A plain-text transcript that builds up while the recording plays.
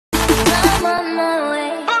on my way.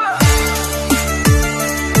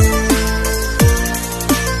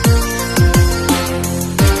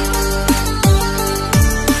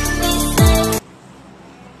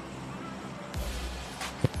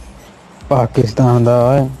 Pakistan दा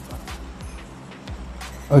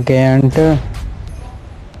agent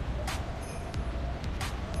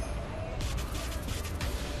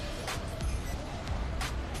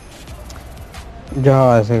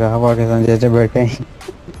जहाज से कहा पाकिस्तान जैसे बैठे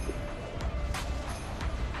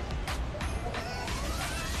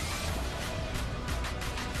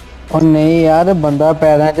और नहीं यार बंदा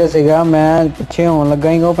पैरों च सीगा मैं पिछे होने लगा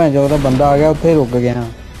ही वो भैन चोद बंदा आ गया उत्थे ही रुक गया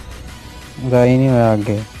गई नहीं होया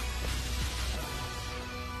अगे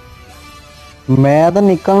मैं तो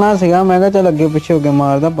निकलना सीगा मैं चल अगे पिछे होके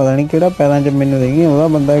मारदा पता नहीं केड़ा पैरों च मैनू देखी ओदा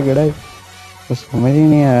बंदा केड़ा कुछ समझ ही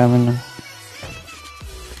नहीं आया मैनू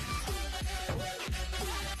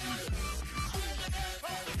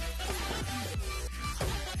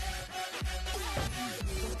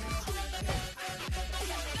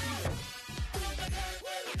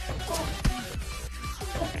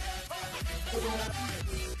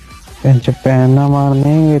पैन ना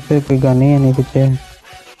मारने इतने कोई गन ही नहीं पीछे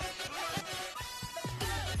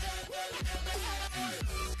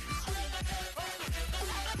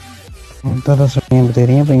तो सुनिया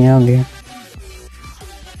बतेरियां पईयां होंदियां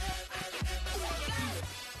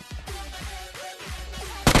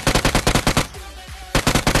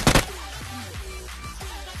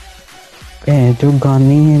भैन जो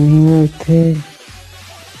गानी है नहीं इत्थे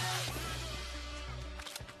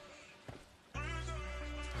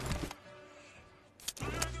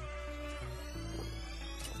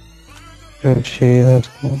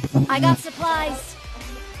I got supplies.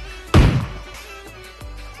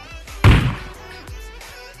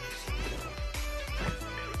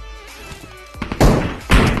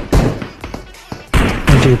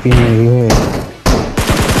 जीपी नहीं है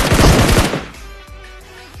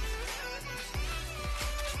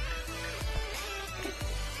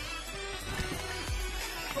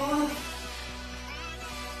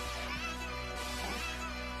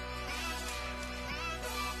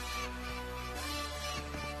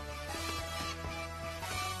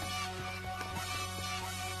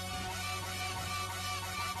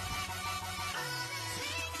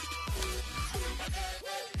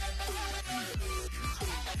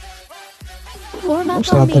Warm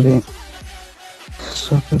up on me.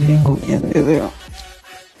 सातरी गोलियां दे दे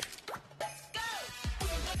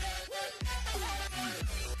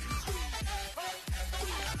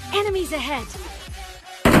Enemies ahead.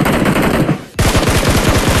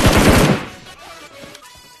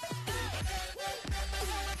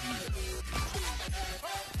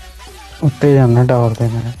 उत्ते जाना टावर ते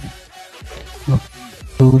मैं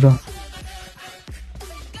दूर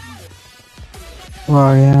आ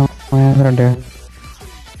गया मैं साडे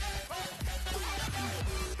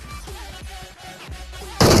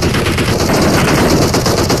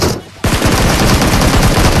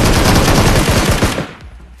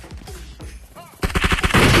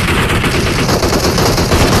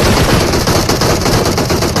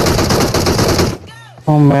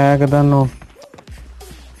मैं कदा नो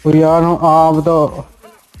यार आप तो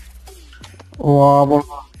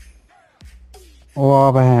वो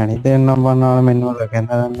आप है नहीं तेरे नंबर नाल मैनू तो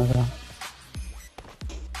कहंदा रहंदा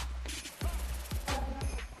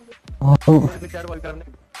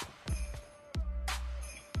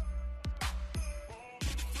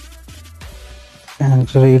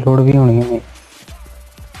रीलोड भी होनी है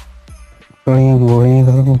बड़ियां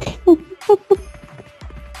गोलियां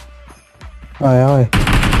आया ओए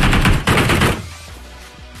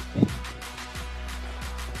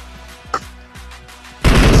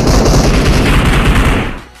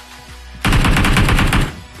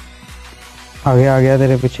आ गया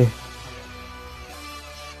तेरे पीछे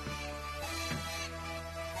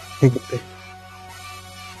ठीक है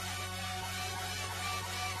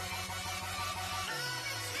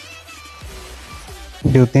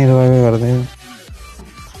जूती रिवाइव कर दे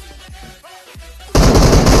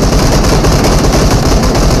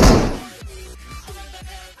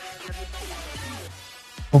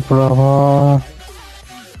ऊपर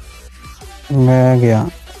मैं गया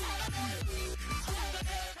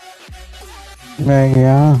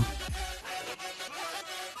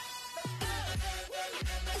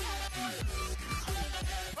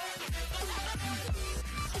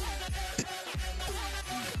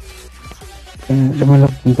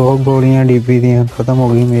मतलब 2 गोलियां डीपी दी खत्म हो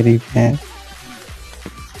गई मेरी भैन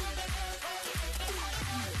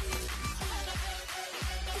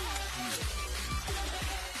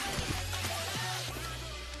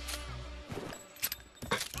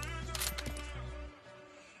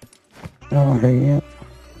है ये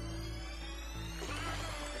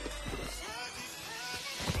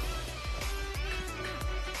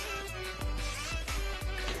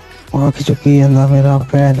आँख चुकी ਜਾਂਦਾ मेरा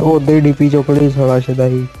फैन ओदे डीपी चुकड़ी साला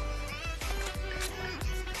शदाई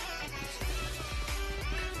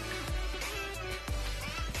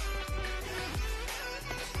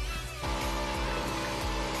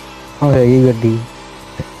हैगी गड्डी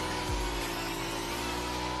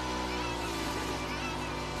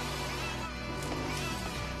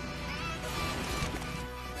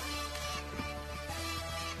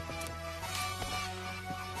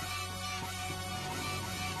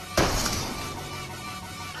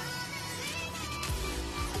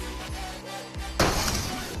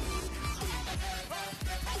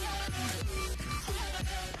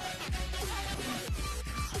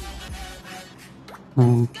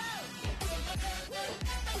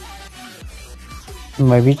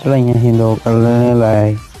मैं भी चलाइया ही दो कल लाया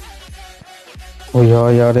ही वो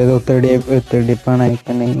यार ये उत्ते डिपन है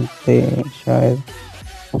कि नहीं ते शायद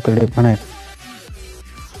उत्ते डिपन है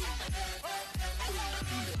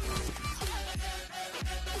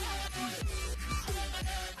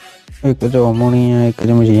एक जो अमोनी है एक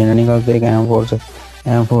जो मशीन निकलते एक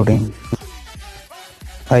M14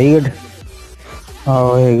 आई गड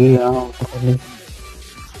आओ हैगी हाँ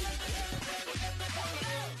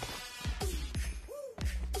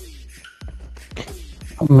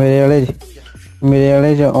मेरे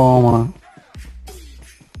वाले च ओम आ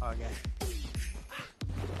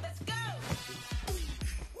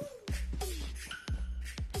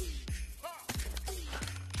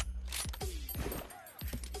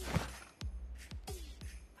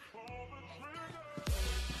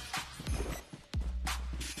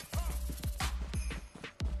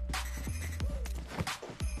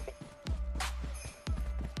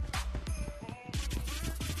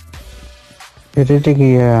फिर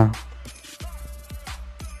की है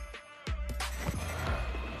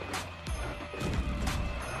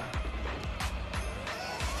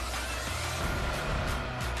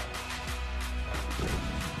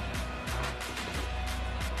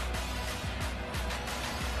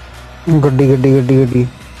गड्डी गड्डी गड्डी गड्डी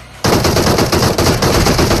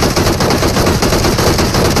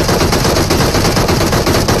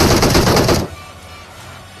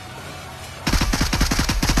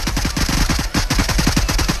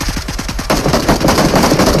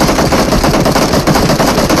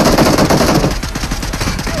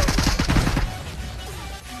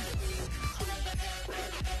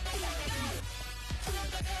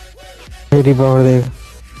मेरी पावर देख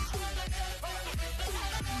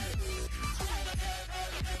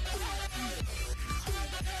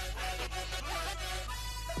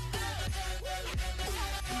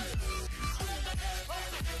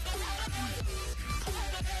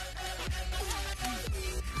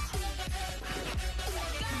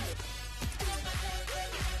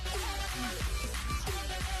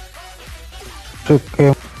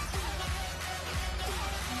चुके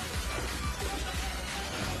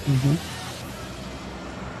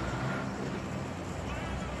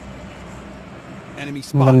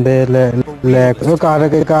बंदे ले car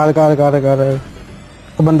car car car car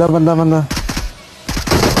बंदा बंदा बंदा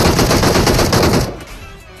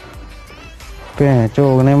भैन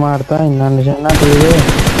चोग ने मारता इन्ना निशाना तेरे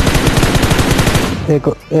एक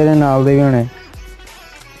एरे नाल दे भी होने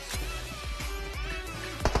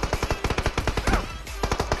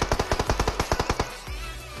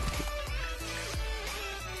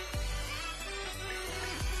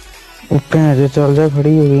भैन चल जा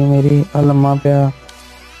खड़ी हो गई मेरी लम्मा पिया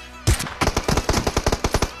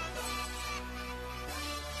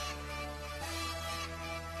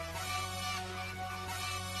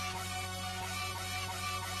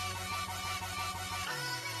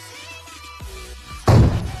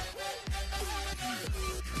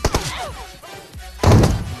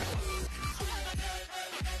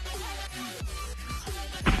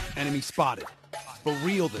Enemy spotted. For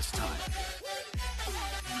real this time.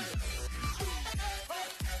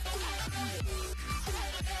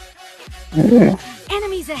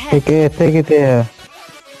 Enemies ahead. इतने कितने है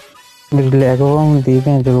मेरी लैग होती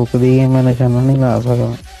है जो रुक दी है मैं निशाना नहीं ला सका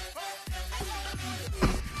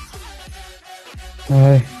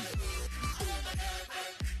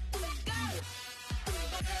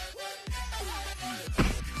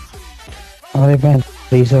अरे भैन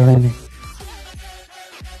साढ़े ने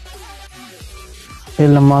ये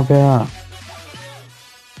लम्मा पिया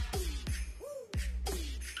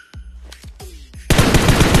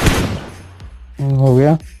हो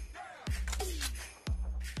गया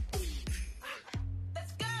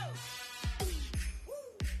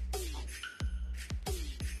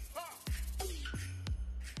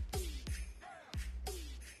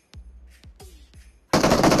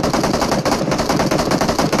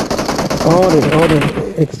और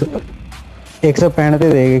 165 ते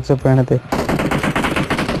देख 165 ते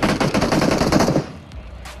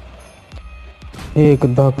एक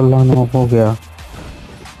दाखला नॉक हो गया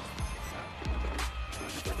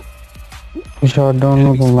शॉटडाउन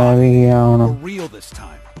Enemy तो मैं भी spotted. गया For हूँ real this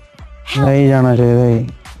time. नहीं जाना चाहिए ही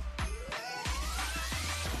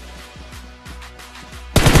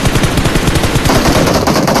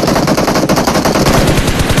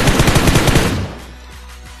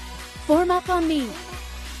Form up on me.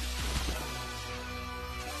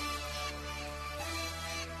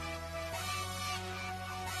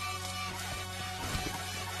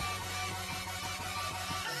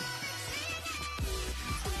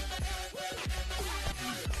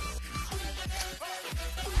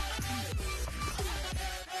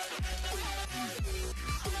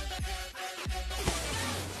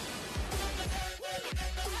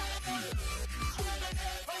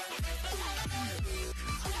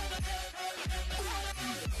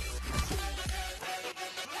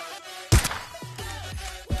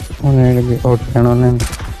 उन्हें लगी आउट करना उन्हें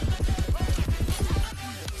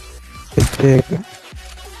एक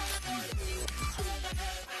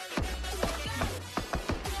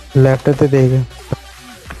लेफ्ट ते देख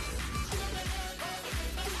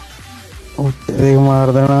देख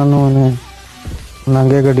मार देना उन्होंने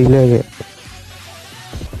नंगे गड्डी ले गए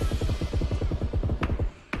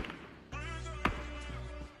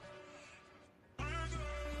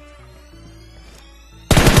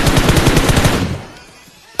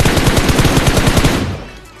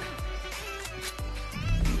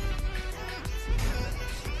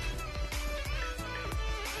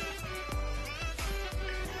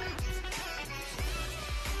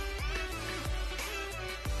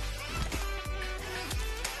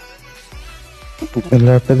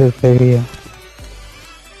लेफ्ट दे उत्ते भी है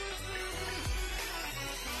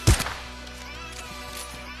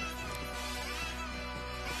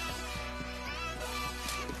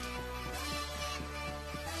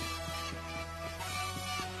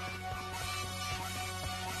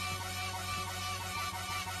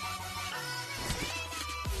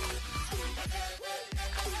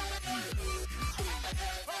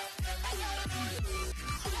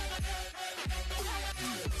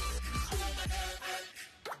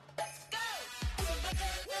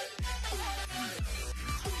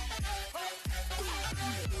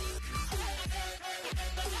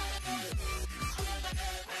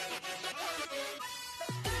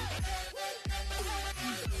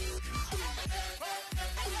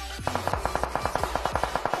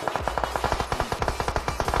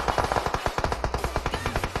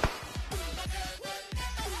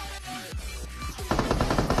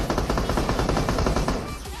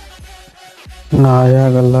ना आया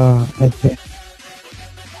गल्ला ऐसे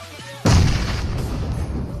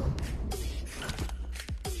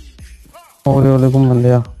ओले घूमन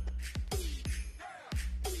दिया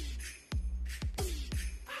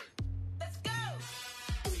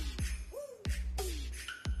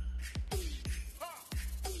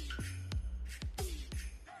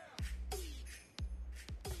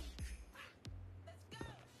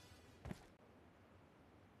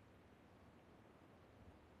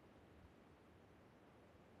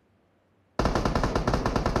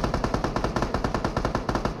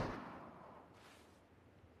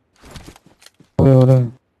ओले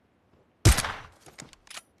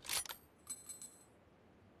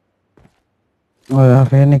और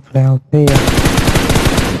फिर निकले होते ही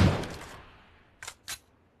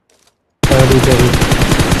तेरी तेरी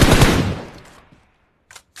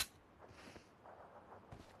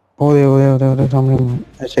ओले सामने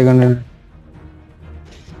ऐसे करने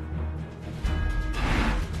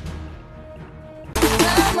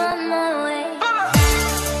Mama,